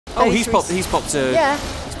Oh, he's popped a... Yeah.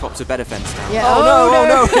 He's popped a better fence down. Yeah. Oh, Oh,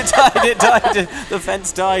 no, it died. The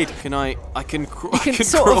fence died. I can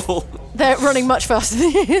crawl. They're running much faster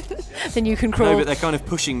than you can crawl. No, but they're kind of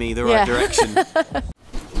pushing me the right direction.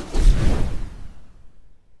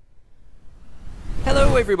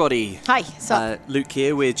 Hello, everybody. Hi. So Luke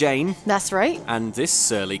here with Jane. that's right. And this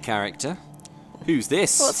surly character. Who's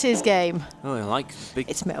this? What's his game? Oh, I like big...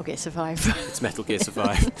 It's Metal Gear Survive. It's Metal Gear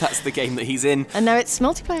Survive. That's the game that he's in. And now it's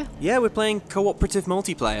multiplayer. Yeah, we're playing cooperative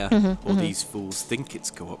multiplayer. Or these fools think it's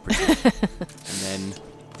cooperative. And then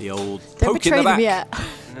the old Don't poke in the betray back.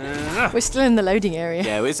 them yet. We're still in the loading area.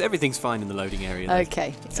 Yeah, everything's fine in the loading area. Though.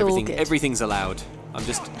 Okay, it's all good. Everything's allowed. I'm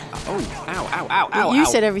just... Oh, ow. You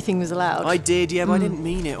said everything was allowed. I did, yeah, but I didn't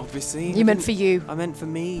mean it, obviously. You meant for you. I meant for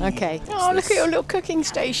me. Okay. Oh, look at your little cooking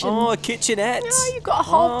station. Oh, a kitchenette. Oh, you've got a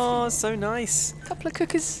hob. Oh, so nice. A couple of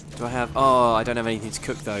cookers. Do I have... Oh, I don't have anything to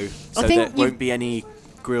cook, though. So there won't be any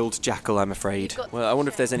grilled jackal, I'm afraid. Well, I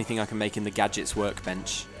wonder if there's anything I can make in the gadgets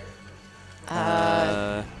workbench.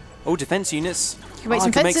 Oh, defense units. You can make some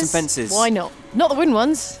I can fences. make some fences. Why not? Not the wooden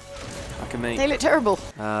ones. I can make... They look terrible.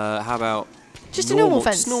 How about... Just a normal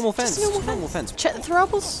fence. Just normal fence. Just a normal fence. Check the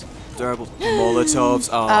throwables. Durable. Molotovs.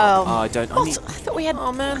 Oh, I don't... I thought we had...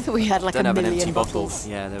 Oh, man. I thought we had like don't a have an million empty bottles.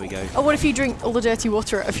 bottle. Yeah, there we go. Oh, what if you drink all the dirty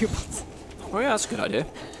water out of your bottles? Oh, yeah, that's a good idea.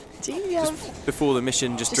 Do you have... Before the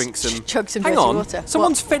mission, just drink some... Chug some Hang dirty on, water.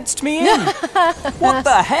 someone's fenced me in. What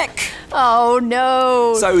the heck? Oh,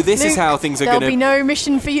 no. So this is Luke, how things are going to... There'll be no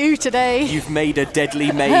mission for you today. You've made a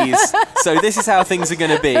deadly maze. So this is how things are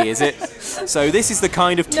going to be, is it? So this is the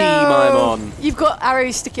kind of team I'm on. You've got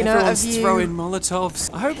arrows sticking out of Everyone's you. throwing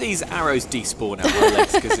Molotovs. I hope these arrows despawn out my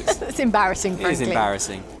legs, because it's embarrassing, frankly. It is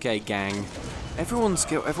embarrassing. Okay, gang. Everyone's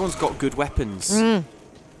got good weapons.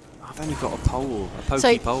 I've only got a pole, a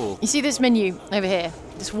pokey pole. You see this menu over here?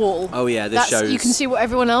 This wall? Oh yeah, this shows... You can see what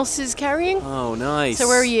everyone else is carrying. Oh, nice. So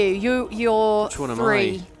where are you? You're Which one am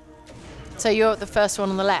 3. I? So you're the first one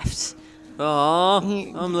on the left.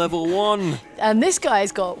 Aww, I'm level 1. And this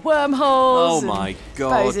guy's got wormholes. Oh my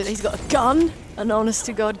god. He's got a gun, an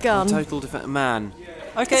honest-to-God gun. Total defense. Man.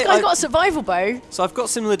 Okay, This guy's got a survival bow. So I've got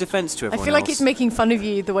similar defense to everyone I feel like else. it's making fun of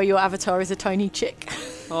you the way your avatar is a tiny chick.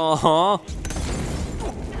 Aww.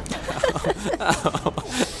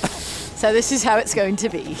 So this is how it's going to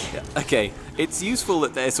be. Yeah, okay, it's useful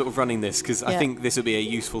that they're sort of running this, because I think this will be a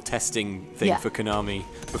useful testing thing for Konami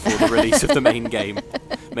before the release of the main game.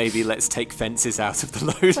 Maybe let's take fences out of the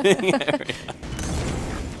loading area.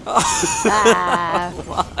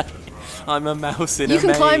 Why? I'm a mouse in a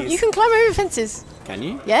maze. You can climb over fences. Can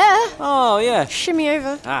you? Yeah. Oh, yeah. Shimmy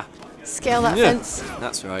over. Scale that fence.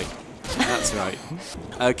 That's right. That's right.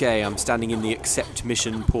 Okay, I'm standing in the accept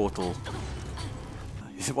mission portal.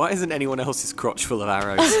 Why isn't anyone else's crotch full of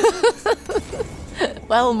arrows?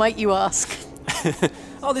 Well, might you ask.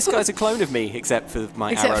 Oh, this guy's a clone of me, except for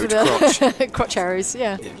my arrowed crotch. Crotch arrows,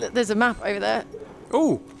 yeah. There's a map over there.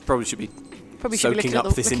 Oh, probably should be soaking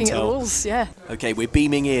up this looking intel. At the walls, yeah. Okay, we're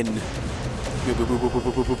beaming in.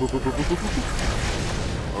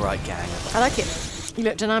 All right, gang. I like it. You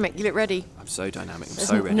look dynamic. You look ready. I'm so dynamic. I'm There's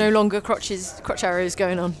so ready. No longer crotch arrows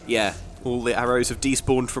going on. Yeah, all the arrows have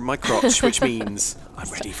despawned from my crotch, which means I'm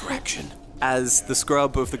ready for action. As the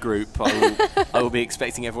scrub of the group, I will be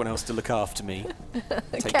expecting everyone else to look after me.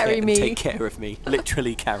 Take care of me.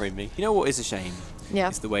 Literally carry me. You know what is a shame? Yeah.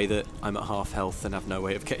 It's the way that I'm at half health and have no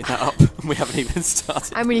way of getting that up. We haven't even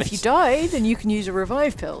started. I mean, if you die, then you can use a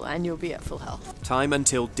revive pill and you'll be at full health. Time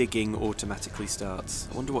until digging automatically starts.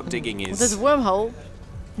 I wonder what digging is. Well, there's a wormhole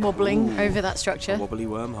wobbling over that structure. A wobbly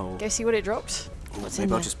wormhole. Go see what it dropped. What's in maybe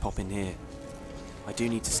there? I'll just pop in here. I do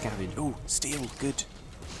need to scavenge. Oh, steel. Good.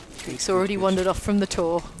 It's already wandered off from the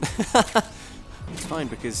tour. It's fine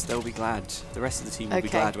because they'll be glad. The rest of the team will be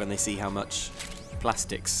glad when they see how much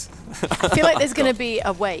plastics. I feel like there's going to be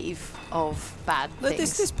a wave of bad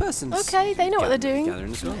things. This person's okay. They know what they're doing.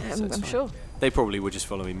 Gathering as well, so I'm sure. They probably were just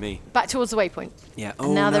following me. Back towards the waypoint. Yeah.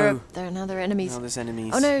 And now they're enemies. Now there's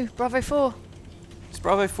enemies. Oh no, Bravo 4. Is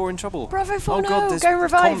Bravo 4 in trouble? Bravo 4, oh no. God, there's go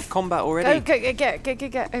revive. Combat already.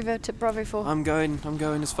 Get over to Bravo 4. I'm going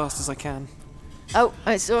as fast as I can. Oh,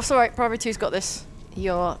 it's all right. Bravo 2's got this.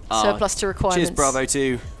 You're surplus to requirements. Cheers, Bravo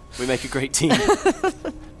 2. We make a great team.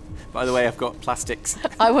 By the way, I've got plastics.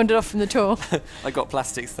 I wandered off from the tour. I got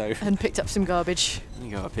plastics though. And picked up some garbage. Let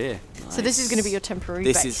me go up here. Nice. So this is going to be your temporary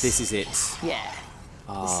base. This is it. Yeah.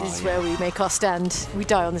 This is where we make our stand. We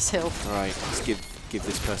die on this hill. All right, let's give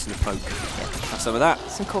this person a poke. Have some of that.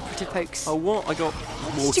 Some cooperative pokes. Oh, what? I got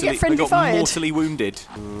mortally wounded.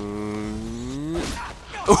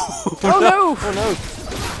 Oh no! Oh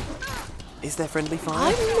no! Is there friendly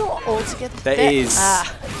fire? I'm not altogether. There is.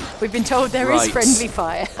 We've been told there is friendly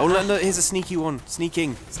fire. Oh, no, here's a sneaky one.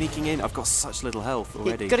 Sneaking in. I've got such little health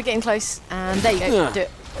already. Got to get in close. And there you go. Do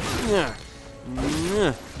it.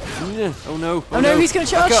 Oh, no. Oh, no, he's going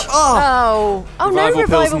to charge. Oh, no,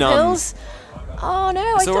 revival pills. Oh,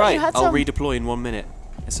 no, I thought you had some. I'll redeploy in 1 minute.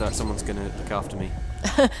 So someone's going to look after me.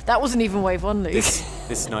 That wasn't even wave 1, Luke.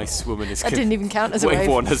 This nice woman is... That didn't even count as a wave. Wave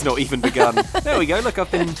 1 has not even begun. There we go, look,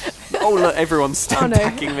 I've been... Oh, look, everyone's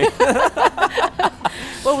stun-packing me.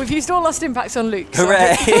 Well, we've used all our stim packs on Luke.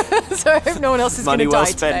 Hooray! So I hope no one else is going to die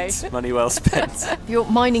today. Money well spent. You're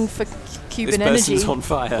mining for Cuban energy. This person's on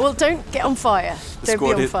fire. Well, don't get on fire. Don't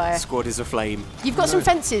be on fire. The squad is aflame. You've got some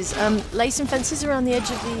fences. Lay some fences around the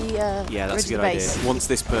edge of the yeah, that's a good idea. Once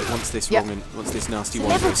this nasty one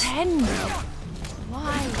level 10.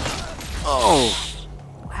 Why? Oh.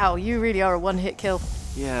 Wow, you really are a one-hit kill.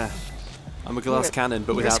 Yeah. I'm a glass cannon,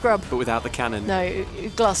 but without the cannon. No,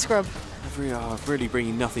 glass scrub. Really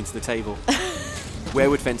bringing nothing to the table. Where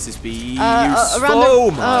would fences be useful?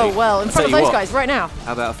 Oh, well, in front of those guys, right now.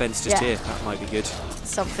 How about a fence just here? That might be good.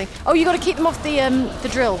 Something. Oh, you got to keep them off the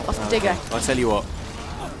drill, off the digger. I'll tell you what.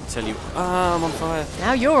 I'm on fire.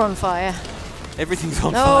 Now you're on fire. Everything's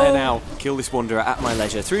on fire now. Kill this wanderer at my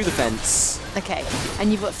leisure. Through the fence. Okay, and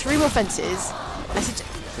you've got 3 more fences.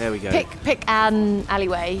 There we go. Pick an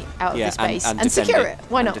alleyway out of this base and secure it.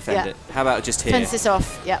 Why not? Defend it. How about just here? Fence this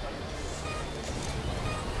off. Yep.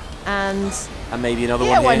 And maybe another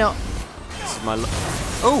one here. Yeah, why not? This is my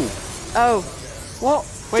Oh. What?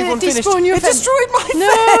 Wave 1 finished. It destroyed my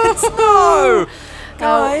fence. No.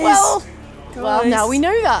 Guys. Well, now we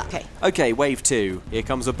know that. Okay, wave 2. Here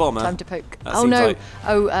comes a bomber. Time to poke. That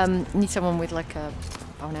no. Need someone with like a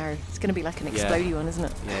bow and arrow. It's going to be like an explodey one, isn't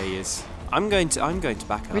it? Yeah, he is. I'm going to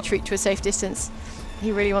back up. Retreat to a safe distance.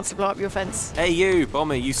 He really wants to blow up your fence. Hey, you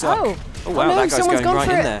bomber, you suck. Oh wow, no, that guy's going right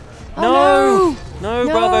in there. No,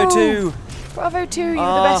 Bravo 2. Bravo 2, you're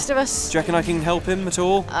the best of us. Do you reckon I can help him at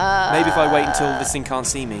all? Maybe if I wait until this thing can't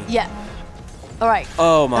see me. Yeah. All right.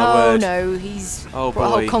 Oh my word. Oh no, he's brought a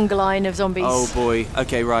whole conga line of zombies. Oh boy.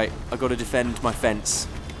 Okay, right. I've got to defend my fence.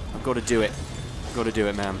 I've got to do it.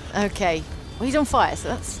 Man. Okay. Well, he's on fire,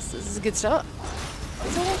 so this is a good start.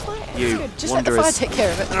 He's on fire. You good. Just let the fire take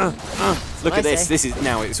care of it. Look at this. This is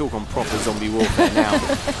now. It's all gone proper zombie warfare now.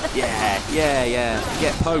 Yeah.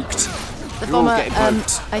 Get poked. The bomber.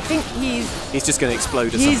 I think he's just going to explode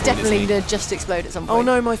at some point. He's definitely going to just explode at some point. Oh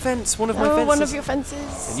no, my fence. One of my fences. One of your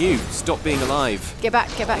fences. And you stop being alive. Get back.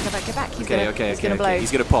 He's okay. He's going to blow.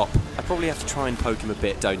 He's going to pop. I probably have to try and poke him a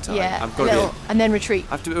bit, don't I? Yeah. I've got to and then retreat.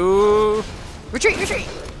 I have to. Ooh. Retreat.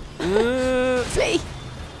 Flee.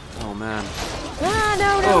 Oh man.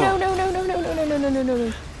 No.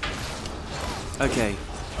 Okay.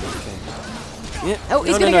 Yeah. Oh,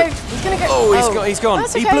 he's gonna go. He's gonna go. Oh, he's gone.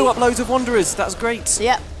 That's okay. He blew up loads of wanderers. That's great.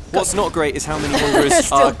 Yeah. What's not great is how many wanderers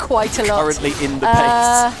still are quite a lot. currently in the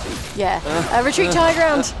base. Retreat to high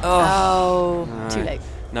ground. Too late.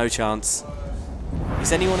 No chance.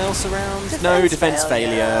 Is anyone else around? No, defense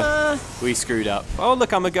failure. We screwed up. Oh,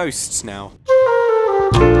 look, I'm a ghost now.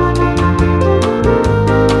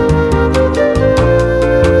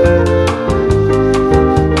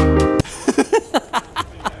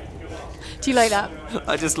 Do you like that?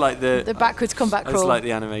 I just like the backwards combat crawl. I just like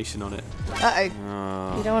the animation on it.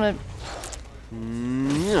 You don't want to...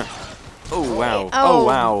 Oh, wow. Oh,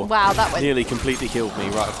 wow. Wow, that went... Nearly completely killed me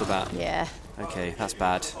right off the bat. Yeah. Okay, that's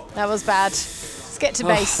bad. That was bad. Let's get to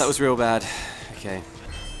base. That was real bad. Okay.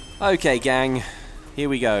 Okay, gang. Here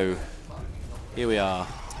we go. Here we are.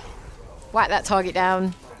 Whack that target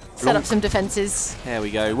down. Set up some defences. There we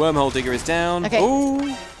go. Wormhole digger is down. Okay.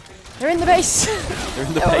 Ooh. They're in the base. They're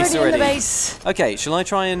in the base already. In the base. Okay, what shall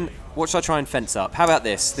I try and fence up? How about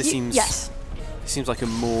this? This seems like a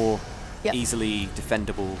more easily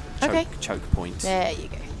defendable choke point. There you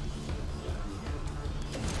go.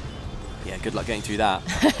 Yeah, good luck getting through that.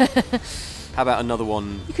 How about another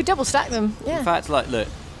one? You could double stack them. Yeah. In fact, look.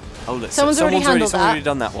 Oh, look. Someone's already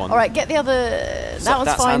done that one. All right, get the other. That one's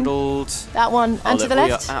that's fine. Handled. That one, and to the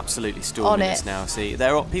left. We are absolutely storming this now. See,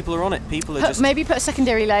 people are on it. People are just. Maybe put a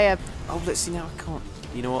secondary layer. Oh, let's see now. I can't.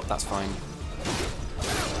 You know what? That's fine.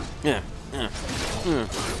 Yeah.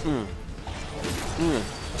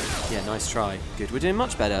 Yeah, nice try. Good. We're doing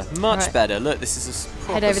much better. Much better. Look, this is a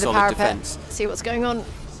proper solid defense. See what's going on.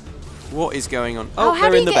 What is going on? Oh,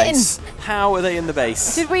 they're in the base. How are they in the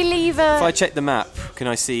base? Did we leave a... If I check the map, can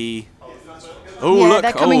I see... Oh, yeah, look.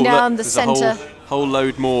 They're coming down the centre. A whole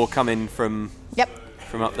load more coming from... Yep.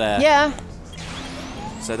 From up there. Yeah.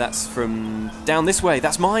 So that's from down this way.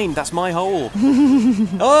 That's mine. That's my hole.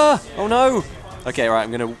 Oh no. Okay, right.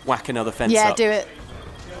 I'm going to whack another fence up. Yeah, do it.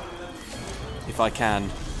 If I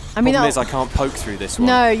can. I mean, problem is I can't poke through this one.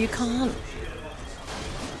 No, you can't.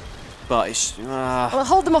 But it's... Well,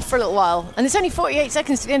 hold them off for a little while. And it's only 48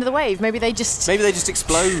 seconds to the end of the wave. Maybe they just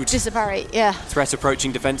explode. Disapparate, yeah. Threat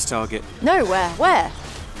approaching defense target. No, where?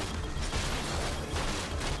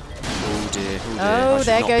 Oh dear, oh dear. Oh,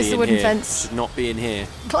 there goes the wooden fence. Should not be in here.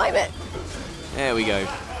 Climb it. There we go.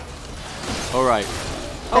 All right.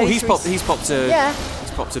 Oh, he's popped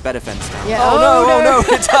a better fence down. Yeah. Oh no,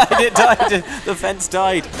 it died. The fence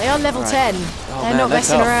died. They are level 10. Oh, they're not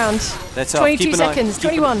messing around. They're tough. 22 seconds,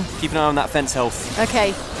 21. Keep an eye on that fence health.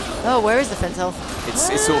 Okay. Oh, where is the fence health? It's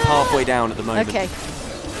sort of halfway down at the moment. Okay.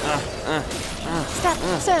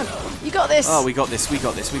 Stamp. You got this. Oh, we got this.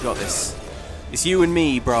 It's you and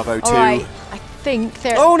me, Bravo 2. All right. I think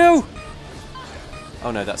they're... Oh no!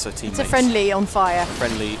 Oh no, that's our teammate. It's a friendly on fire.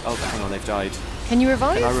 Friendly. Oh, hang on, they've died. Can you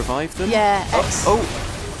revive? Can I revive them? Yeah. X. Oh.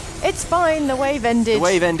 It's fine. The wave ended. The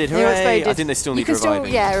wave ended. Hooray! I think they still need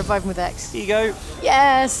reviving. Yeah, revive them with X. Here you go.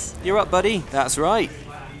 Yes. You're up, buddy. That's right.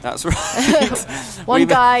 One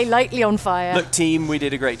guy lightly on fire. Look, team, we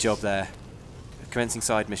did a great job there. Commencing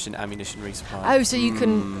side mission, ammunition resupply. Oh, so you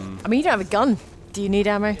can... I mean, you don't have a gun. Do you need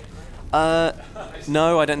ammo?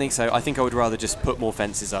 No, I don't think so. I think I would rather just put more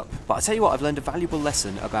fences up. But I tell you what, I've learned a valuable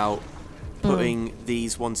lesson about putting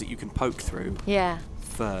these ones that you can poke through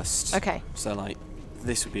first. Okay. So, like,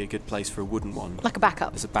 this would be a good place for a wooden one. Like a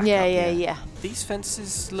backup. As a backup. Yeah. These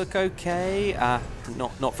fences look okay.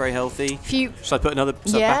 Not very healthy. Should I put another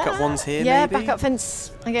backup ones here? Yeah, maybe? backup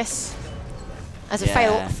fence, I guess. As a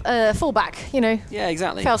fallback, you know. Yeah,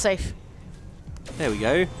 exactly. Fail safe. There we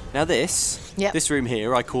go. Now this room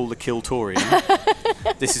here I call the Kiltorium.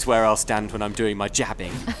 This is where I'll stand when I'm doing my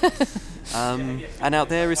jabbing. And out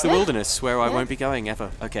there is the wilderness where I won't be going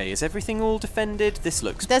ever. Okay, is everything all defended?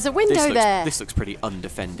 There's a window there. This looks pretty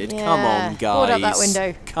undefended. Yeah. Come on, guys. Hold up that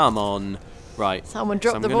window. Come on. Right. Someone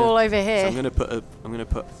dropped the ball over here. So I'm gonna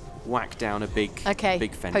put whack down a big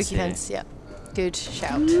fence. Pokey fence, yeah. Good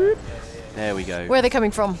shout. There we go. Where are they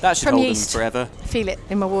coming from? That should from hold the them east. forever. I feel it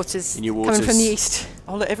in my waters. In your waters. Coming from the east.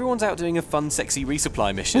 Oh look, everyone's out doing a fun, sexy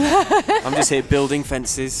resupply mission. I'm just here building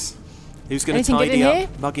fences. Who's going to tidy up? Here?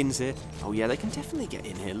 Muggins here. Oh yeah, they can definitely get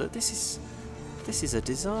in here. Look, this is a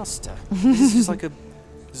disaster. This is just like a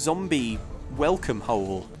zombie welcome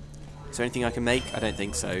hole. Is there anything I can make? I don't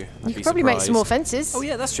think so. You could probably make some more fences. Oh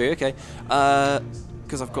yeah, that's true. Okay.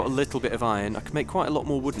 Because I've got a little bit of iron, I can make quite a lot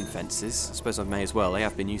more wooden fences. I suppose I may as well. They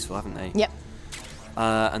have been useful, haven't they? Yep.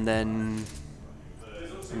 And then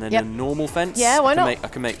a normal fence. Yeah, why not? I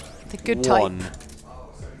can make the good one. Type.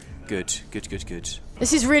 Good.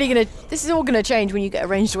 This is all gonna change when you get a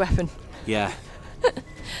ranged weapon. Yeah.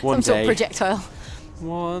 Some sort of projectile.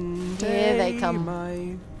 One day. Here they come.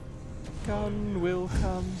 My gun will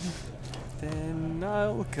come. Then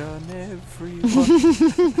I'll gun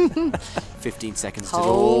everyone. 15 seconds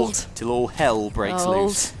till all hell breaks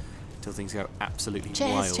loose. Till things go absolutely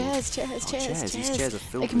wild. Chairs. These chairs are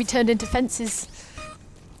filled. They can be turned into fences.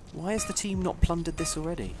 Why has the team not plundered this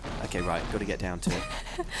already? Okay, right, got to get down to it.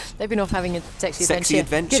 They've been off having a sexy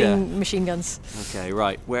adventure. Getting machine guns. Okay,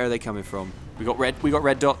 right, where are they coming from? We got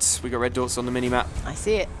red dots. We got red dots on the mini-map. I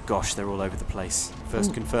see it. Gosh, they're all over the place.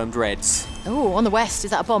 First confirmed reds. Oh, on the west,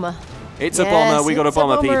 is that a bomber? It's a bomber. We got a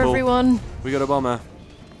bomber, people. Everyone. We got a bomber.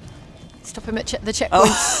 Stop him at the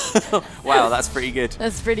checkpoints. Oh. Wow, that's pretty good.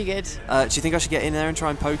 That's pretty good. Do you think I should get in there and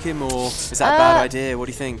try and poke him, or is that a bad idea? What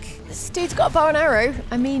do you think? This dude's got a bow and arrow.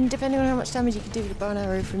 I mean, depending on how much damage you can do with a bow and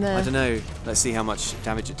arrow from there. I don't know. Let's see how much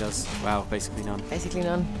damage it does. Wow, basically none. Basically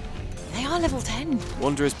none. They are level 10.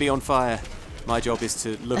 Wanderers be on fire. My job is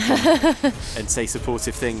to look and say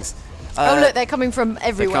supportive things. Oh look, they're coming from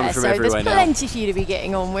everywhere. They're coming from everywhere there's plenty for you to be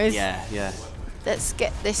getting on with. Yeah. Let's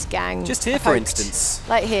get this gang. Just here, for instance.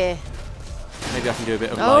 Like here. Maybe I can do a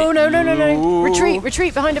bit of Oh, no.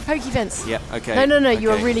 Retreat behind a pokey fence. Yep, okay. No,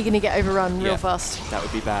 you are really going to get overrun real fast. That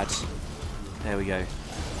would be bad. There we go.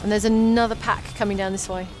 And there's another pack coming down this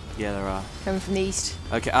way. Yeah, there are. Coming from the east.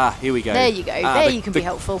 Okay, here we go. There you go. There you can be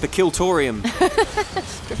helpful. The Kiltorium.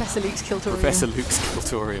 Professor Luke's Kiltorium. Professor Luke's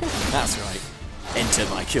Kiltorium. That's right. Enter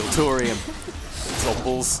my Kiltorium.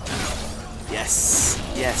 Zombles. Yes.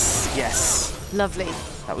 Lovely.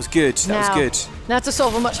 That was good. That was good. Now to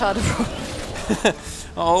solve a much harder problem.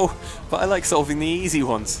 Oh, but I like solving the easy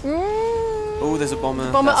ones. Oh, there's a bomber.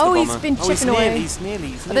 He's been chipping away. He's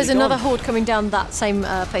nearly there's another horde coming down that same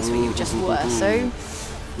place where you just were. So.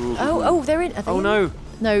 They're in. Oh no.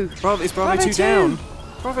 No. Is Bravo 2 down?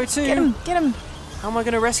 Bravo 2. Get him. How am I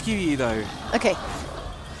going to rescue you though? Okay.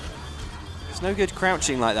 It's no good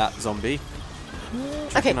crouching like that, zombie.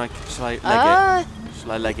 Okay. Shall I leg it?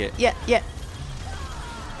 Shall I leg it? Yeah.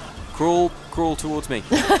 Crawl towards me.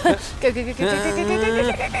 Go.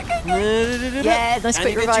 Yeah, nice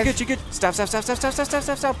quick revive. You're good. Stab.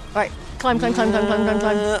 Right, climb.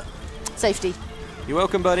 Safety. You're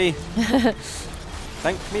welcome, buddy.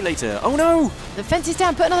 Thank me later. Oh no! The fence is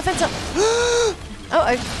down. Put another fence up.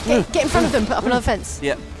 Get in front of them. Put up another fence.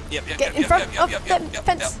 Yep. Get in front of them.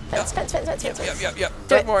 Fence. Yep.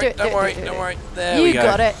 Don't worry. There we go.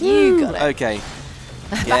 You got it. Okay.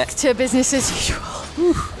 Back to business as usual.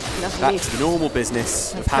 Back to the normal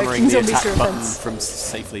business of hammering the attack button from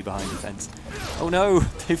safely behind the fence. Oh no,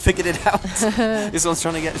 they figured it out. This one's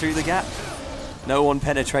trying to get through the gap. No one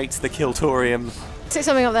penetrates the Kiltorium. Stick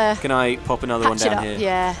something up there. Can I pop another one down here?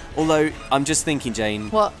 Yeah. Although, I'm just thinking, Jane.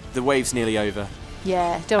 What? The wave's nearly over.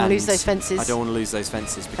 Yeah, don't want to lose those fences. I don't want to lose those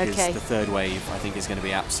fences because the third wave, I think, is going to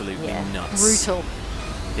be absolutely nuts. Brutal.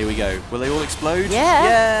 Here we go. Will they all explode?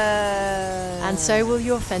 Yeah. And so will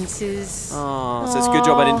your fences. Oh, so it's a good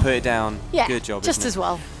job I didn't put it down. Yeah, good job. Just as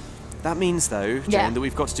well. That means, though, Jane, that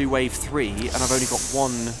we've got to do wave 3, and I've only got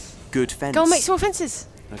one good fence. Go and make some more fences.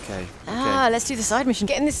 Okay. Let's do the side mission.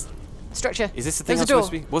 Get in this structure. Is this the thing I'm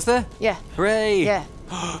supposed to be? Was there? Yeah. Hooray! Yeah.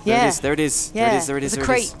 There it is. There's a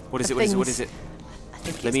crate. What is it? What is it? I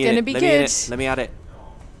think it's going to be good. Let me add it.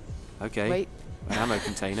 Okay. Wait. An ammo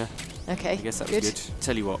container. Okay. I guess that was good.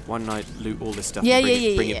 Tell you what, why don't I loot all this stuff and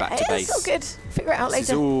bring it back to base. It's all good. Figure it out later. This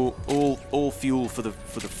is all fuel for the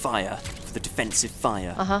fire, for the defensive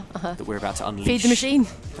fire that we're about to unleash. Feed the machine.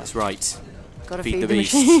 That's right. Gotta feed the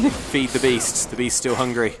beast. Feed the beast. The beast's still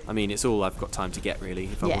hungry. I mean, it's all I've got time to get really.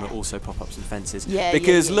 If I want to also pop up some fences.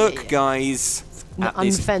 Because look, guys, at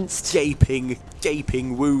unfenced, this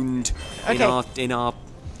gaping wound in our.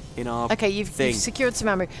 Okay, you've secured some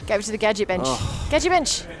ammo. Get over to the gadget bench. Gadget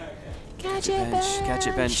bench.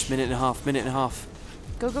 Gadget bench. Minute and a half.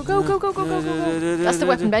 Go. That's the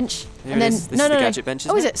weapon bench. And then this is the gadget bench.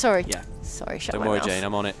 Oh, is it? Sorry. Yeah. Sorry. Shut Don't my worry, mouth. Jane.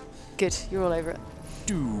 I'm on it. Good. You're all over it.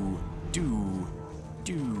 Do.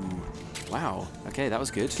 Wow. Okay, that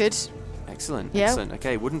was good. Good. Excellent. Yeah. Excellent.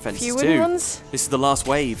 Okay, wooden fences Few wooden ones. This is the last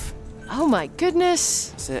wave. Oh my goodness.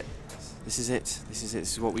 That's it. This is it. This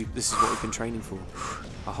is what we've been training for.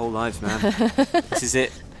 Our whole lives, man. This is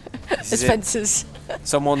it. As fences.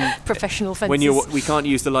 Someone professional fences. We can't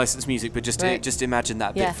use the licensed music, but just imagine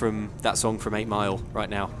that bit from that song from 8 Mile right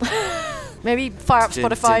now. Maybe fire up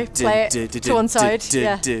Spotify, play it to one side.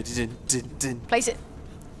 Yeah. Place it.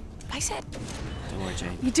 Don't worry,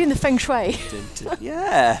 Jane. You're doing the feng shui.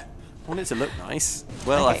 Yeah. I want it to look nice.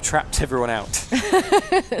 Well, I've trapped everyone out.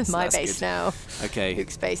 It's my base now. Okay.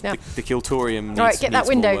 Luke's base now. The Kiltorium needs. All right, get that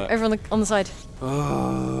window over on the side.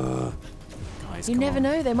 Guys, you never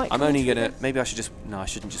know. They might. I'm only gonna. Maybe I should just. No, I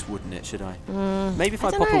shouldn't just wooden it, should I? Maybe if I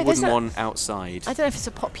pop a wooden one outside. I don't know if it's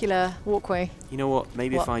a popular walkway. You know what?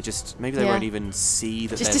 Maybe if I just. Maybe they won't even see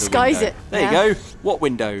that. Just there's disguise a window. it. There you go. What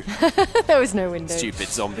window? There was no window. Stupid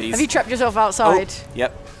zombies. Have you trapped yourself outside? Oh,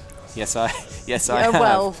 yep. Yes, I have.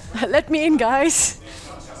 Well, let me in, guys.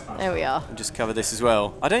 There we are. And just cover this as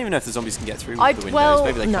well. I don't even know if the zombies can get through the windows. Well,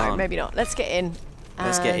 maybe they can't. No, maybe not. Let's get in.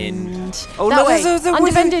 Let's get in. Oh, that way.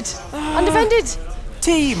 Undefended. Undefended.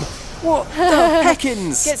 Team. What the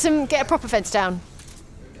heckins? Get a proper fence down.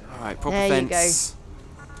 All right, proper fence. There you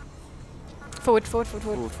go. Forward.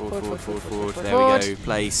 There we go.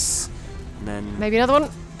 Place. And then. Maybe another one.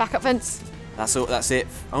 Backup fence. That's all. That's it.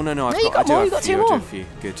 Oh no, I do have 2 more.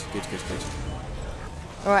 Good.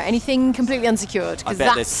 All right. Anything completely unsecured? I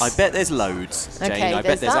bet there's loads, Jane. Okay, I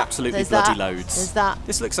bet there's absolutely bloody loads. There's that.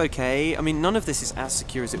 This looks okay. I mean, none of this is as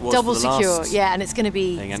secure as it was. Double for the secure. last Yeah, and it's going to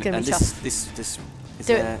be. Thing. It's going to be tough.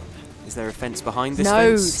 Is there a fence behind this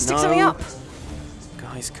no. fence? Stick something up.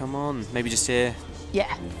 Guys, come on. Maybe just here.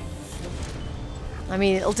 Yeah. I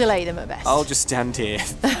mean, it'll delay them at best. I'll just stand here.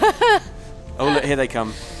 Oh, look, here they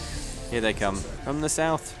come. Here they come. From the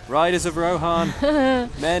south. Riders of Rohan.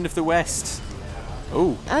 Men of the west.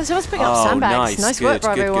 Oh. So let's pick up sandbags. Nice work,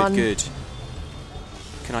 Bravo 1. Good.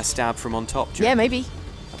 Can I stab from on top? Yeah, maybe.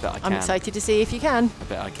 I bet I can. I'm excited to see if you can. I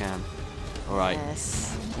bet I can. All right.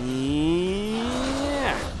 Yes.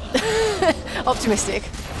 Yeah. Optimistic.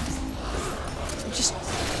 Just.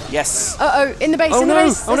 Yes. In the base. Oh, in the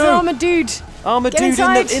base. There's an armored dude. Armored dude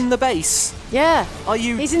in the base. Yeah. Are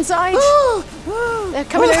you? He's inside. They're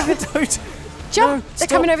coming over. Jump! They're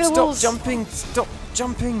coming over the walls. Stop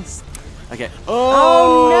jumping. Okay.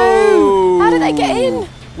 Oh no! How did they get in?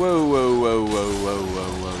 Whoa.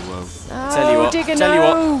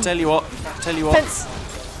 Tell you what. Fence.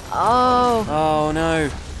 Oh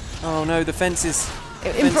no, the fences.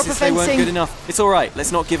 Improper fencing. They weren't good enough. It's all right.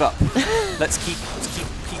 Let's not give up. Let's keep poking.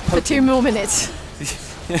 For 2 more minutes.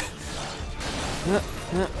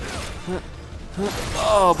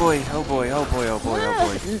 Oh boy, oh boy, oh boy, oh boy, oh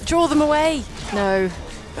boy. Draw them away. No.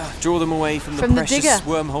 Draw them away from the precious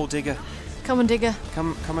wormhole digger. Come on, digger.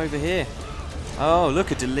 Come over here. Oh,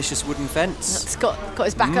 look, a delicious wooden fence. It's got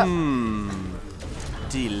his back up.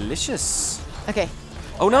 Delicious. Okay.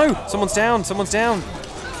 Oh no! Someone's down. Someone's down.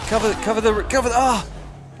 Cover the. Ah!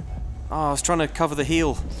 Oh, I was trying to cover the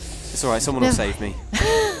heel. It's all right. Someone will save me.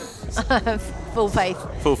 Full faith.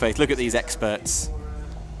 Full faith. Look at these experts.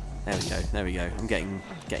 There we go. There we go. I'm getting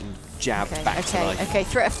jabbed back to life. Okay.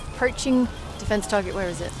 Threat approaching defense target. Where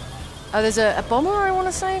is it? Oh, there's a bomber. I want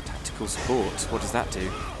to say. Tactical support. What does that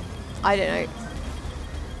do? I don't know.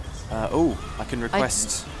 Oh, I can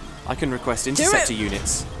request. I can request interceptor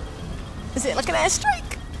units. Is it like an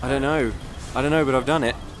airstrike? I don't know. I don't know, but I've done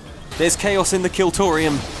it. There's chaos in the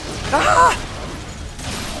Kiltorium. Ah!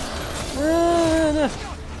 Oh no!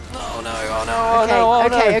 Oh no! Oh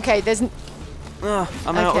no! Okay. There's.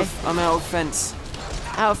 I'm out of fence.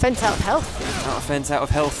 Out of fence, out of health. Out of fence, out of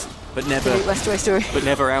health, but never. West Away Story. But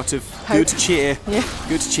never out of hope. Good cheer. Yeah.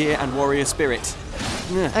 Good cheer and warrior spirit.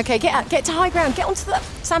 Okay, get to high ground. Get onto that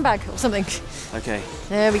sandbag or something. Okay.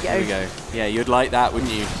 There we go. There we go. Yeah, you'd like that,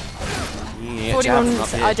 wouldn't you? Yeah,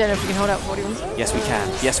 41s. I don't know if we can hold out 41s. Yes, we can.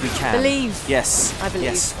 Yes, we can. Believe. Yes. I believe.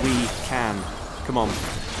 Yes, we can. Come on.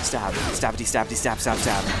 Stab. Stabbity, stabbity, stab, stab,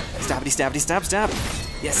 stab. Stabbity, stabbity, stab, stab.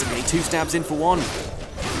 Yes, I'm getting 2 stabs in for 1.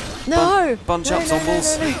 No. Bunch up,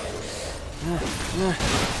 zombies.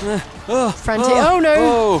 Frantic. Oh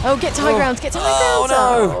no. Oh, get to high ground. Get to high ground.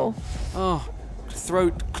 Oh no. Oh,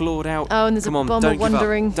 throat clawed out. Oh, and there's a bomber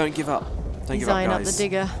wandering. Don't give up. Don't give up, guys. Up the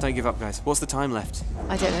digger. Don't give up, guys. What's the time left?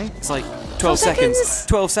 I don't know. It's like 12 seconds.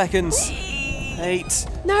 12 seconds. 8.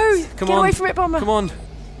 No. Come get on. away from it, bomber. Come on.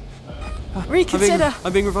 Reconsider.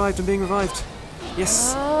 I'm being revived. I'm being revived.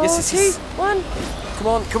 Yes. Yes. 2, 1. Come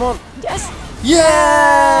on. Come on. Yes.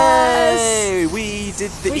 Yay! We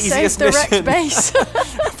did the easiest mission. Saved the wrecked base.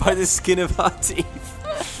 by the skin of our teeth.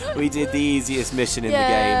 We did the easiest mission in the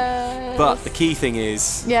game. But the key thing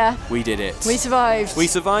is, we did it. We survived. We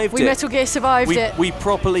survived it. We Metal Gear survived it. We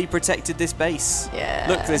properly protected this base. Yeah.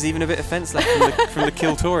 Look, there's even a bit of fence left from the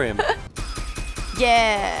Kiltorium.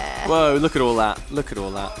 Yeah. Whoa, look at all that. Look at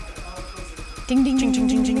all that. Ding, ding, ding, ding,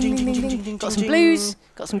 ding, ding, ding, ding, ding. Got some blues,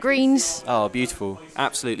 got some greens. Oh, beautiful.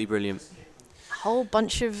 Absolutely brilliant. A whole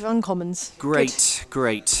bunch of uncommons. Great,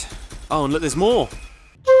 great. Oh, and look, there's more.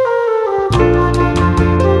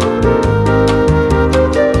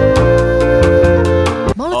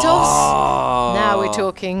 Molotovs. Oh, now we're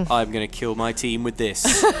talking. I'm going to kill my team with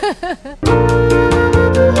this.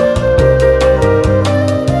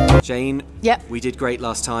 Jane, we did great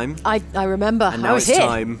last time. I remember. And now I was it's here.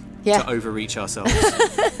 time to overreach ourselves.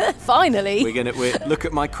 Finally. We're look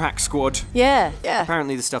at my crack squad. Yeah.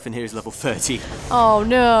 Apparently the stuff in here is level 30. Oh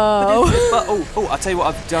no. But I'll tell you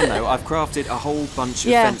what I've done though. I've crafted a whole bunch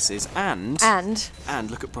of fences and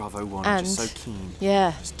look at Bravo 1, just so keen.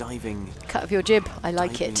 Yeah. Just diving. Cut off your jib. I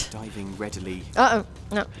like it. Diving readily. No,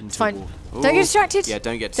 it's fine. Don't get distracted. Yeah,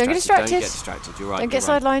 don't get distracted. Don't get distracted. You're right. Don't get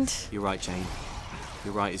sidelined. You're right, Jane.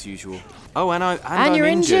 You're right as usual. Oh, and you're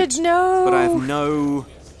I'm injured. No. But I have no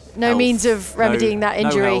means of remedying that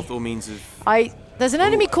injury. No health or means of. There's an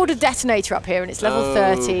enemy called a detonator up here, and it's level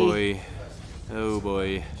 30. Oh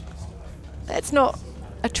boy. Let's not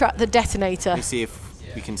attract the detonator. Let me see if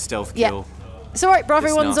we can stealth kill. It's all right. Bravo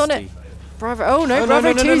 1's on it. Bravo. Oh no,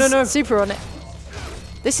 Bravo 2's super on it.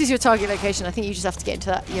 This is your target location. I think you just have to get into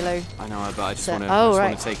that yellow. I know, but I just want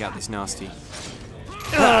to take out this nasty.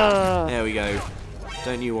 There we go.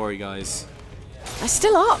 Don't you worry, guys. I'm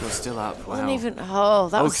still up. You're still up. Wow. Wasn't even. Oh,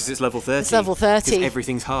 that was. Because it's level 30. It's level 30. Because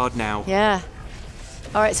everything's hard now. Yeah.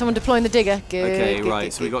 All right, someone deploying the digger. Good. Okay,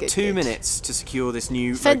 right. So we've got 2 minutes to secure this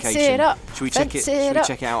new location. Fence it up. Should we check it? Should we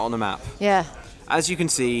check it out on the map? Yeah. As you can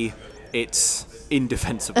see, it's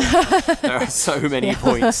indefensible. There are so many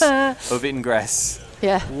points of ingress.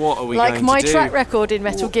 Yeah. What are we going to do? Like my track record in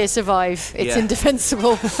Metal Gear Survive, it's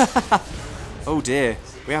indefensible. Oh dear,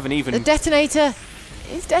 we haven't even. The detonator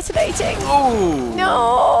is detonating. Oh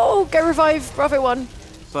no! Go revive Bravo 1.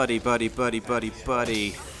 Buddy.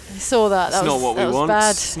 I saw that. That was not what we want.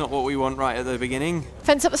 Bad. It's not what we want right at the beginning.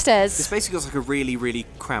 Fence up the stairs. This basically looks like a really, really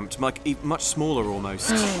cramped, like much smaller almost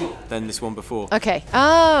than this one before. Okay.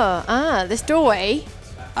 This doorway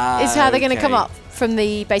is how they're going to come up from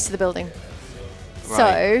the base of the building.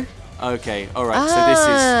 Right. So. Okay. All right. So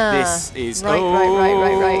this is.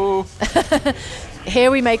 Right.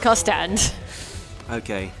 Here we make our stand.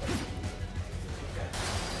 Okay.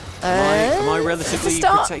 Am I relatively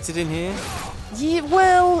protected in here? Yeah,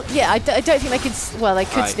 well, yeah, I don't think they could. Well, they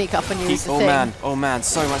could sneak up on you. Oh man,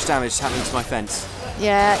 so much damage is happening to my fence.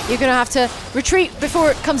 Yeah, you're going to have to retreat before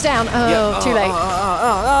it comes down. Oh, too late. No.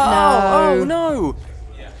 Oh, no.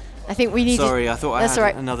 I think we need Sorry, I thought I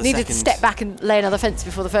had another second. Needed to step back and lay another fence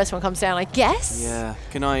before the first one comes down, I guess. Yeah.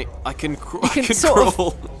 Can I can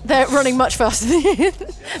crawl. They're running much faster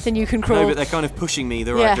than you can crawl. No, but they're kind of pushing me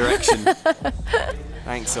the right direction.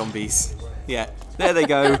 Thanks, zombies. Yeah. There they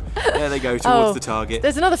go. There they go towards the target.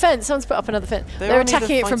 There's another fence. Someone's put up another fence. They're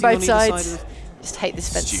attacking it from both sides. Just hate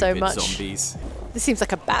this fence so much. Zombies. This seems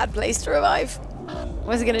like a bad place to revive.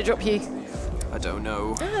 Where's it going to drop you? I don't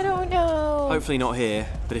know. I don't know. Hopefully not here,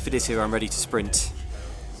 but if it is here, I'm ready to sprint.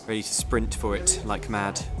 Ready to sprint for it like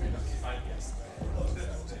mad.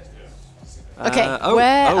 Okay,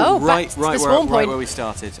 right where we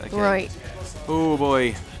started. Okay. Right. Oh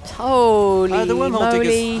boy. Holy the wormhole moly.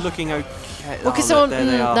 digger's looking okay. Look at someone.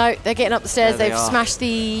 No, they're getting up the stairs. They've smashed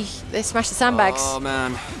the sandbags. Oh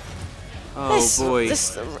man. Oh boy.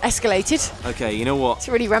 This escalated. Okay, you know what? It's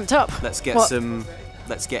really ramped up. Let's get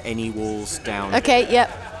Let's get any walls down. Okay, yep.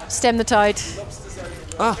 Stem the tide.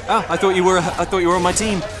 I thought you were on my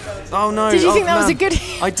team. Oh no. Did you think that was a good?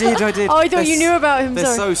 I did. Oh, I thought you knew about him.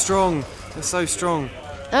 They're so strong. They're so strong.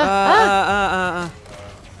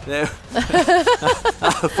 There.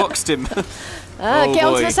 Foxed him. Get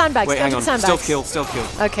onto the sandbags. Wait, hang on. Sandbags. Stealth kill.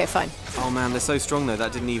 Okay, fine. Oh man, they're so strong though.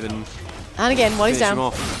 That didn't even. And again, while he's down.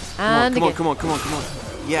 And again. Come on.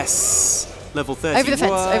 Yes. Level 30. Over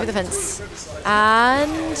the fence.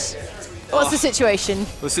 And what's the situation?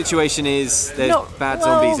 The situation is there's bad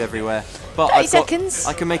zombies everywhere. But 30 seconds.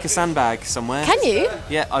 I can make a sandbag somewhere. Can you?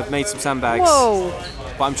 Yeah, I've made some sandbags. Whoa.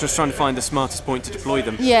 But I'm just trying to find the smartest point to deploy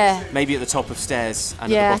them. Yeah. Maybe at the top of stairs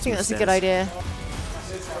and at the I bottom think of that's stairs. a good idea.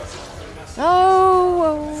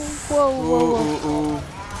 Whoa.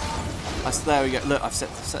 There we go. Look, I've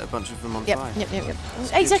set a bunch of them on fire. Yep.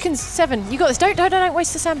 8 seconds, 7. You got this. Don't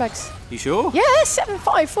waste the sandbags. You sure? Yeah, 7,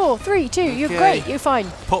 5, 4, 3, 2. You're great. You're fine.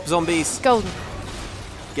 Pop zombies. Golden.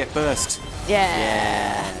 Get burst.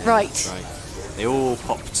 Yeah. Right. They all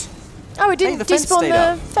popped. Oh, it didn't despawn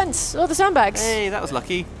the fence or the sandbags. Hey, that was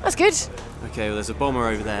lucky. That's good. Okay, well, there's a bomber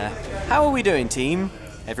over there. How are we doing, team?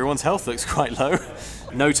 Everyone's health looks quite low.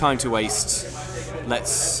 No time to waste.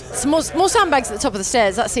 Let's... Some more sandbags at the top of the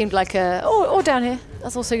stairs. That seemed like a... Or down here.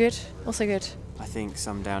 That's also good. I think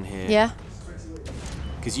some down here. Yeah.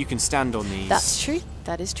 Because you can stand on these. That's true.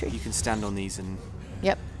 That is true. You can stand on these and...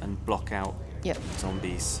 And block out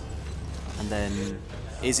zombies. And then,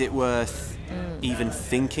 is it worth even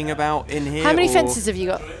thinking about in here? How many fences have you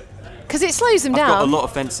got? Because it slows them down. I've got a lot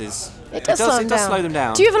of fences. It does slow them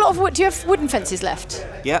down. Do you have do you have wooden fences left?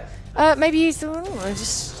 Yep. Maybe use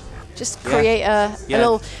the just create a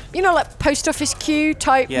little, like post office queue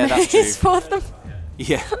type maze for them.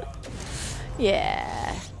 Yeah.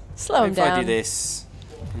 Yeah. Slow them down. If I do this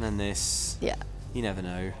and then this. Yeah. You never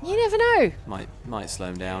know. You never know. Might slow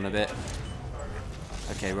them down a bit.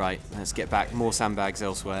 Okay, right. Let's get back. More sandbags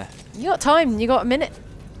elsewhere. You got time. You got a minute.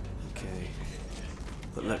 Okay.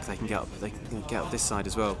 But look, they can get up. They can get up this side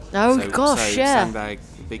as well. Oh gosh, yeah.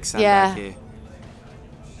 Big sandbag here.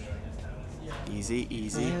 Easy.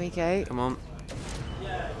 There we go. Come on.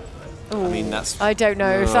 Ooh, I mean, that's... I don't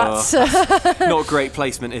know if that's... not great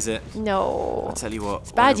placement, is it? No. I'll tell you what.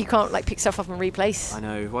 It's bad you can't pick stuff up and replace. I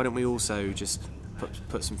know. Why don't we also just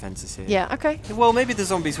put some fences here? Yeah, okay. Well, maybe the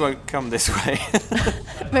zombies won't come this way.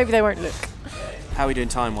 Maybe they won't look. How are we doing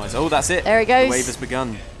time-wise? Oh, that's it. There it goes. The wave has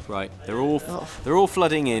begun. Right. They're all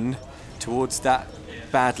flooding in towards that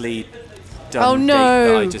badly done gate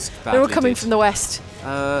that I just badly They're all coming did. from the west.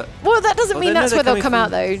 Well, that doesn't mean that's where they'll come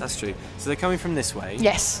out, though. That's true. So they're coming from this way.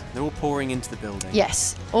 Yes. They're all pouring into the building.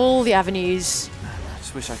 Yes. All the avenues.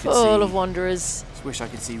 Just wish I could full of wanderers. Just wish I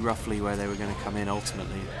could see roughly where they were going to come in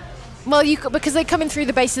ultimately. Well, because they come in through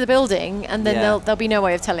the base of the building, and then there'll be no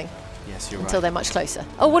way of telling. Yes, you're right. Until they're much closer.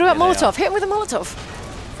 Oh, what about Molotov? Hit him with a Molotov.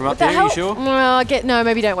 From up here, you sure? No,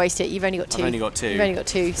 maybe don't waste it. You've only got 2. I've only got 2. You've only got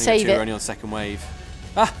 2. Save it. We're only on second wave.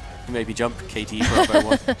 Maybe jump, KT Bravo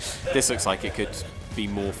 1. This looks like it could be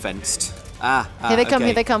more fenced. Here they come,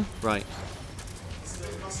 here they come. Right.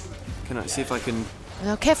 Can I see if I can...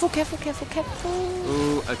 Oh, careful.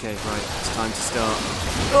 Ooh, okay, right. It's time to start.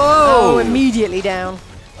 Oh, immediately down.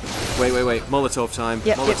 Wait. Molotov time.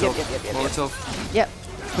 Yep, Molotov. Yep.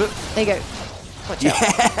 There you go. Watch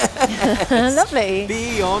out. Lovely.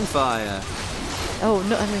 Be on fire. Oh,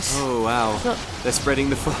 not unless. Oh, wow. They're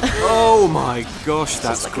spreading the fire. Oh, my gosh,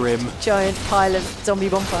 that's grim. Giant pile of zombie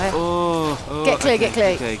bonfire. Oh, get clear.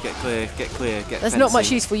 Okay, get clear. There's not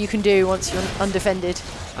much useful you can do once you're undefended.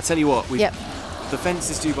 I'll tell you what. the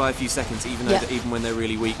fences do by a few seconds, even though even when they're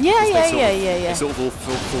really weak. Yeah. They sort of all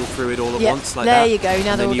fall through it all at once, like there that. you go.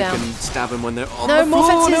 Now they're all down. And then you can stab them when they're on no the more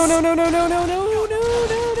floor. fences.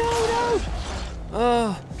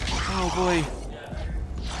 No. Oh boy.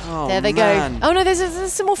 Oh, there they man. go. Oh no,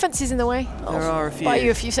 there's some more fences in the way. There are a few. Buy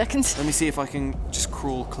you a few seconds. Let me see if I can just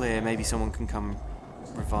crawl clear. Maybe someone can come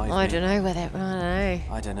revive me. I don't know where they're. I don't know.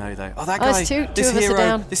 I don't know though. Oh, that guy. Two this of us hero. are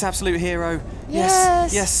down. This absolute hero.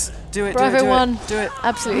 Yes. Yes. Do it. Bravo do it. won. Do it.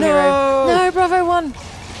 Absolute hero. No, Bravo won.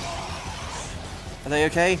 Are they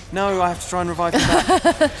okay? No, I have to try and revive them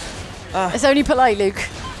back. It's only polite, Luke.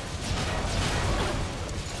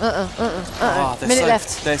 Minute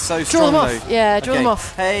left. They're so strong, Draw them off. though. Yeah, draw them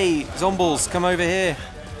off. Hey, Zombles, come over here.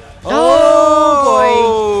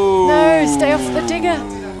 Oh, boy. No, stay off the digger.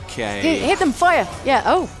 Okay. Hit them, fire. Yeah, I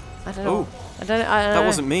don't know. I don't know. That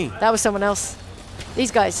wasn't me. That was someone else. These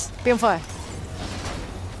guys, be on fire.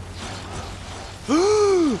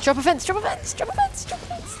 Drop a fence, drop a fence, drop a fence, drop a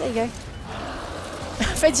fence. There you go.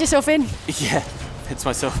 Fence yourself in. Yeah, fence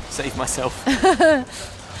myself, save myself. The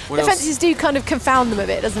fences do kind of confound them a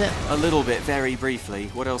bit, doesn't it? A little bit, very briefly.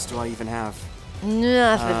 What else do I even have?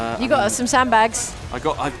 Nothing. You got some sandbags. I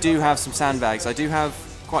do have some sandbags. I do have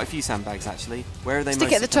quite a few sandbags actually. Where are they?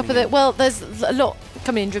 Stick it at the top of it. Well, there's a lot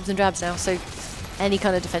coming in dribs and drabs now, so any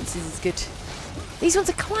kind of defences is good. These ones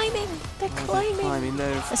are climbing. They're climbing.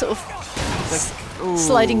 They're sort of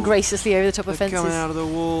sliding graciously over the top of fences. Coming out of the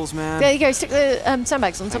walls, man. There you go. Stick the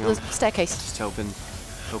sandbags on top of the staircase. Just helping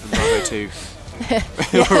Bravo too.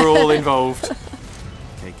 We're all involved.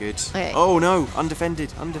 Okay, good. Okay. Oh no,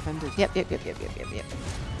 undefended. Yep.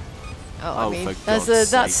 Oh, I mean, for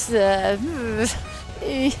God's sake.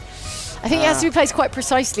 I think it has to be placed quite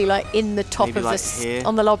precisely, like in the top of here?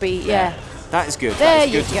 on the lobby. Yeah. That is good. There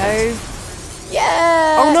you go.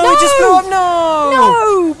 Yeah. Oh no, it just blew up. No.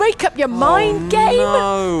 No, make up your mind, game.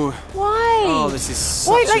 No. Why? Oh, this is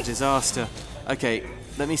such a disaster. Okay,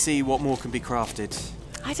 let me see what more can be crafted.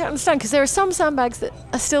 I don't understand, because there are some sandbags that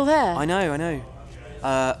are still there. I know.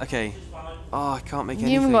 Okay. Oh, I can't make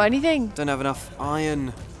anything. You haven't got anything. Don't have enough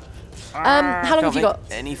iron. How long have you got?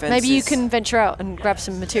 Any fences. Maybe you can venture out and grab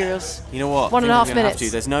some materials. You know what? 1.5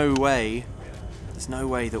 minutes. There's no way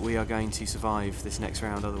that we are going to survive this next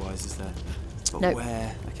round. Otherwise, is there? But nope.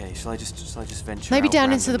 Where? Okay. Shall I just venture? Maybe out down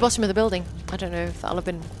randomly? into the bottom of the building. I don't know if that'll have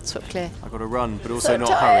been swept clear. I've got to run, but also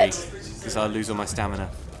not hurry, because I'll lose all my stamina,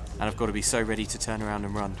 and I've got to be so ready to turn around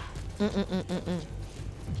and run.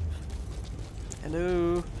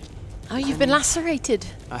 Hello. Oh, you've been lacerated.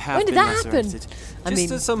 I have. When did that happen? Just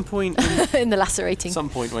at some point. In the lacerating. Some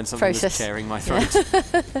point when something was tearing my throat.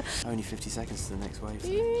 Only 50 seconds to the next wave.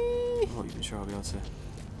 So I'm not even sure I'll be able to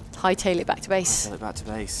hightail it back to base. Hightail it back to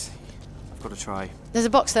base. I've got to try. There's a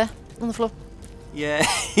box there on the floor. Yeah.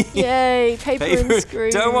 Yay! Paper and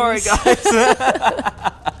screws. Don't worry, guys.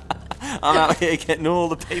 I'm out here getting all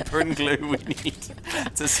the paper and glue we need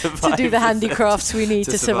to survive. To do the handicrafts we need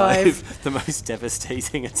to survive the most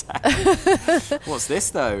devastating attack. What's this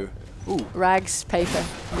though? Ooh. Rags, paper,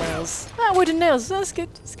 nails. Wooden nails. That's good.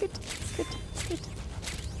 That's good.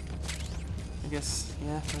 I guess,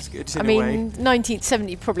 yeah, that's good. I mean, 19th, 70th,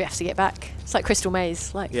 you probably have to get back. It's like Crystal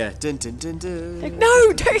Maze. Like. Yeah. Dun, dun, dun, dun. Like,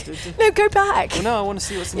 no, don't. No, go back. Well, no, I want to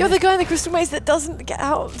see what's in You're there. the guy in the Crystal Maze that doesn't get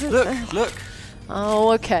out. Look.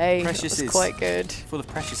 Oh, okay. Preciouses. That's quite good. Full of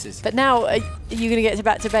preciouses. But now, are you going to get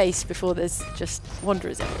back to base before there's just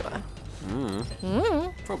wanderers everywhere?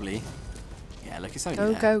 Probably. Yeah, look, it's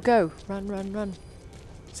only Go. Run.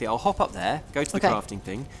 See, I'll hop up there, go to the crafting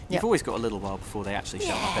thing. You've always got a little while before they actually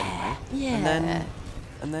show up anyway. Yeah.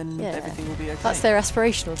 And then everything will be okay. That's their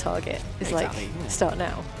aspirational target. Is start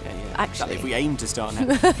now. Yeah. Actually, if we aim to start now.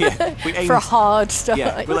 We aim for a hard start.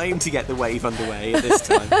 Yeah, we'll aim to get the wave underway at this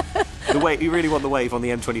time. We really want the wave on the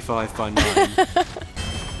M25 by 9.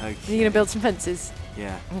 Okay. You're gonna build some fences.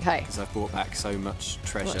 Yeah. Okay. Because I've brought back so much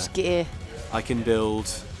treasure. Much gear. I can build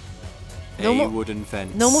a wooden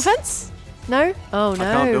fence. Normal fence? No? Oh no.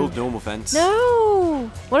 I can't build normal fence.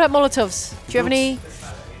 No. What about Molotovs? Do you have any?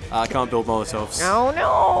 I can't build Molotovs. Oh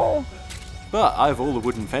no. But I have all the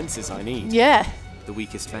wooden fences I need. Yeah. The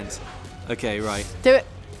weakest fence. Okay, right. Do it.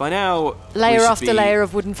 By now, layer after layer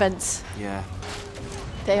of wooden fence. Yeah.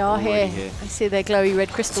 They are here. I see their glowy red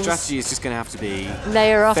crystals. The strategy is just going to have to be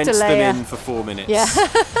layer after fence layer. them in for 4 minutes. Yeah.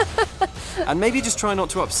 And maybe just try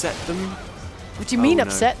not to upset them. What do you mean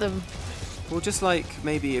upset them? Well, just like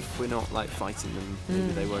maybe if we're not like fighting them,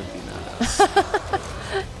 maybe they won't be mad at us.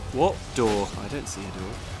 What door? I don't see a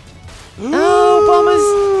door. Oh,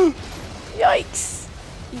 bombers! Yikes!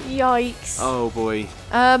 Oh boy.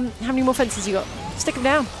 How many more fences you got? Stick them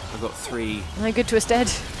down. I've got 3. They're good to us dead.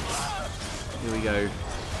 Here we go.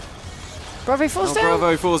 Bravo falls down.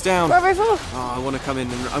 Bravo falls down. Bravo 4. Oh, I want to come in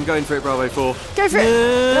and I'm going for it, Bravo 4. Go for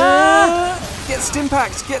it. Ah. Get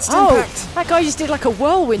Stimpacked. Get Stimpacked. Oh, that guy just did like a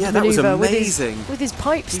whirlwind that was maneuver amazing. with his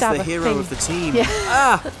pipe He's stabber the hero thing. of the team. Yeah.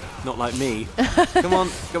 Ah, not like me. Come on,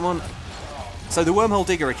 come on. So the wormhole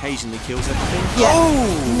digger occasionally kills everything. Yeah.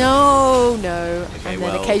 Oh! No. Okay, And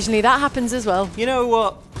then well, occasionally that happens as well. you know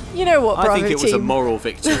what? You know what, Bravo I think it was a team? moral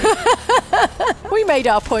victory. We made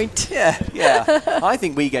our point. Yeah. I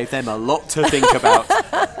think we gave them a lot to think about.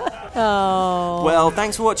 Oh. Well,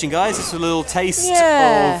 thanks for watching, guys. It's a little taste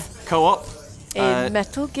of co-op. In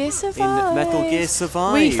Metal Gear Survive. In Metal Gear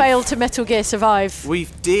Survive. We failed to Metal Gear Survive. We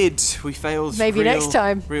failed. Maybe next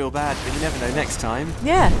time. Real bad, but you never know next time.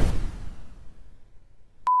 Yeah.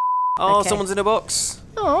 Oh, Okay. someone's in a box.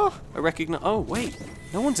 Oh. I recognize. Oh, wait.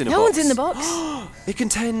 No one's in a box. No one's in the box. It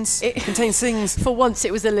contains things. For once,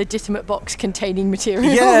 it was a legitimate box containing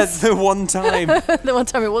materials. Yeah, the one time. The one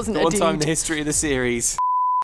time it wasn't The a one dude. time in the history of the series.